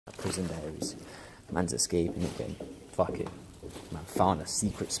prison diaries. Man's escaping again. Fuck it. Man found a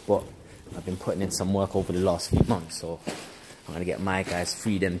secret spot. I've been putting in some work over the last few months, so I'm gonna get my guys,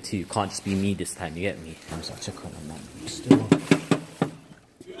 free them too. Can't just be me this time, you get me? I'm such a cunt on that. Still.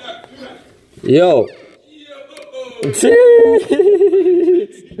 Yo!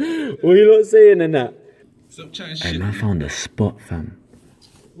 What are you not saying in that? Stop chatting Hey, shit. man, I found a spot, fam.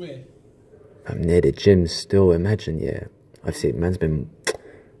 Where? I'm near the gym still. Imagine, yeah. I've seen man's been,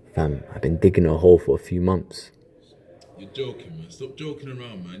 fam. I've been digging a hole for a few months. You're joking, man. Stop joking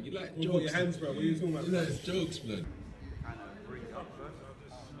around, man. You like jokes. Put your hands, bro. What are you talking about? You like jokes, blood.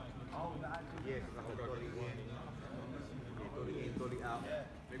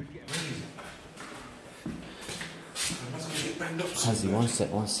 Hazzy, one sec.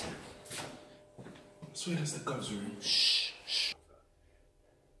 I swear that's the Gomes room. Shh.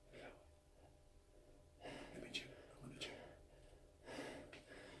 Let me check. I'm gonna check.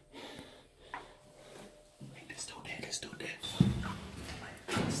 Hey, they're still there. They're still there.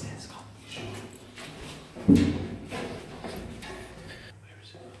 Upstairs, come. Where is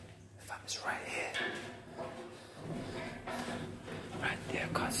it? Fam, it's right here. Right there,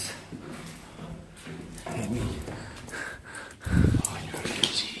 cuz. Hear me? Oh, you're a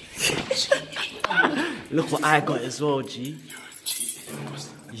G. Look what I got as well, G. You're a G.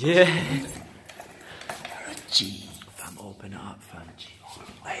 Yeah. You're a G. Fam, open it up, fam. G.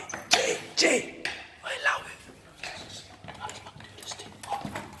 Hey, J. Wait, allow it.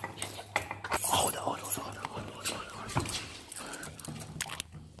 Hold on.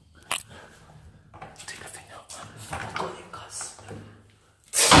 Take the thing out. I got it, cuz.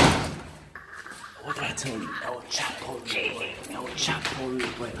 What did I tell you? El Chapo,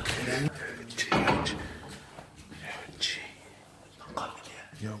 boy. I'm coming here.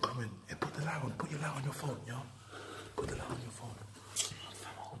 Yo, I'm coming. Hey, put the light on. Put your light on your phone, yo. Put the light on your phone.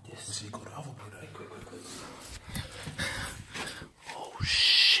 Fam, hold this. So you got the other brother. Quick. Oh,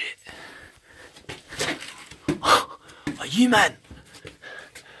 shit. Are you, man?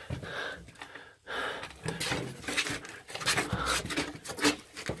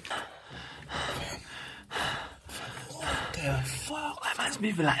 What the fuck? My man's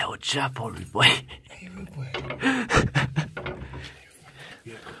moving like El Chapo, boy. Hey, rude boy.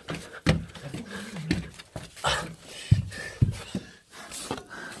 Yeah.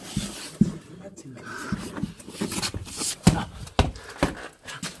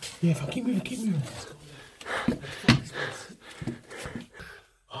 Yeah, if I keep moving.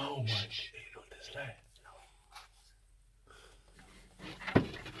 Oh my shit, look, there's light.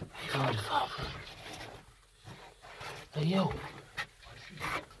 God, fam. Hey, yo.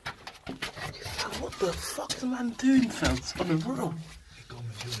 What the fuck is the man doing, fam? It's on the road. Hey,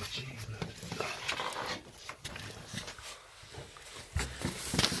 Gomes, you're a G, blood.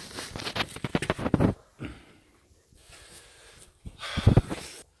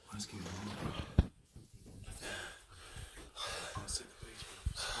 Let's get it on. I'll set the base, bro.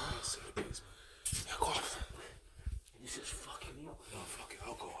 I'll set the base, man. Yeah, go on. This is fucking me up. No, fuck it.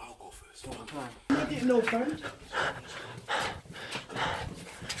 I'll go first. Come on. I didn't know, fam.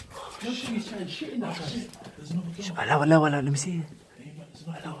 No shit, he's trying shit in that shit. There's another door. Allow, let me see. Hey, man, there's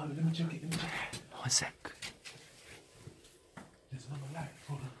another door. Let me check it. 1 sec. There's another light.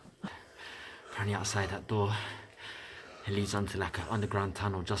 Hold on. Apparently outside that door, it leads onto like an underground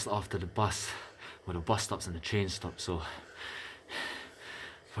tunnel just after the bus, where the bus stops and the train stops, so...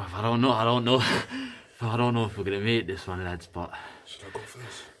 I don't know. I don't know if we're gonna make this one, lads, but... Should I go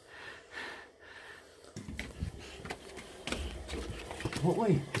first? What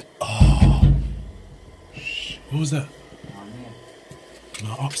way? Oh. What was that?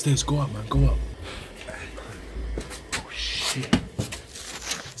 No, upstairs. Go up, man. Go up. Oh shit.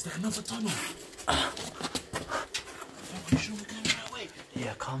 Is that another tunnel? Are you sure we're going the right way?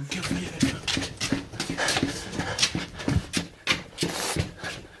 Yeah, come. Give me it.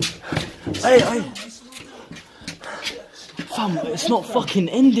 Hey! Fam, it's not fucking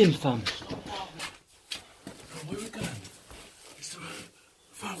ending, fam. Where we going?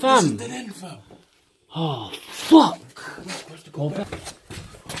 Fam. Fam. This is dead end, fam. Oh, fuck! Go back.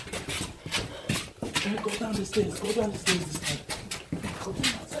 Go down the stairs. Go down the stairs this time.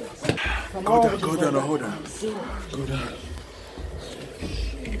 Go down. Hold on. Go down.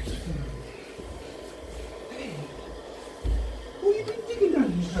 What you been digging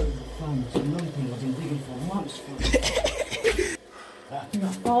down here, Harry? Fam, it's another thing I've been digging for months, fam. I think I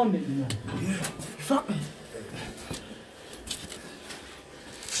found it, you know. Yeah. Fuck me.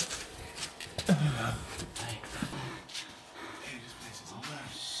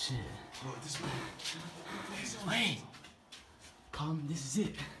 Wait, come, this is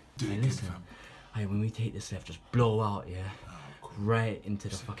it. Do Hey, it, listen. fam. Hey, when we take this left, just blow out, yeah? Right into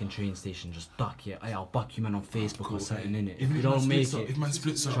the fucking train station, just duck, yeah? Hey, I'll buck you, man, on Facebook or something, innit? If you don't make it, if man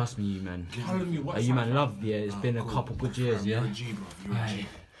splits up, trust me, you, man. follow me, Hey, you, man, love, yeah? It's been a couple good years, yeah? You're a G, bro. You're a G.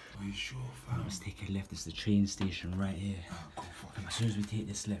 Are you sure, fam? Let's take a left. It's the train station right here. Cool, fucking. As soon as we take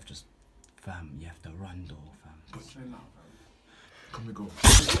this left, just, fam, you have to run, though, fam. Come we go.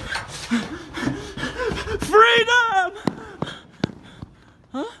 Freedom!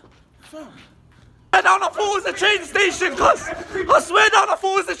 Huh? Fam. I down, I thought it was a train station, cuz! I swear down, I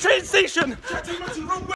thought it was a train station!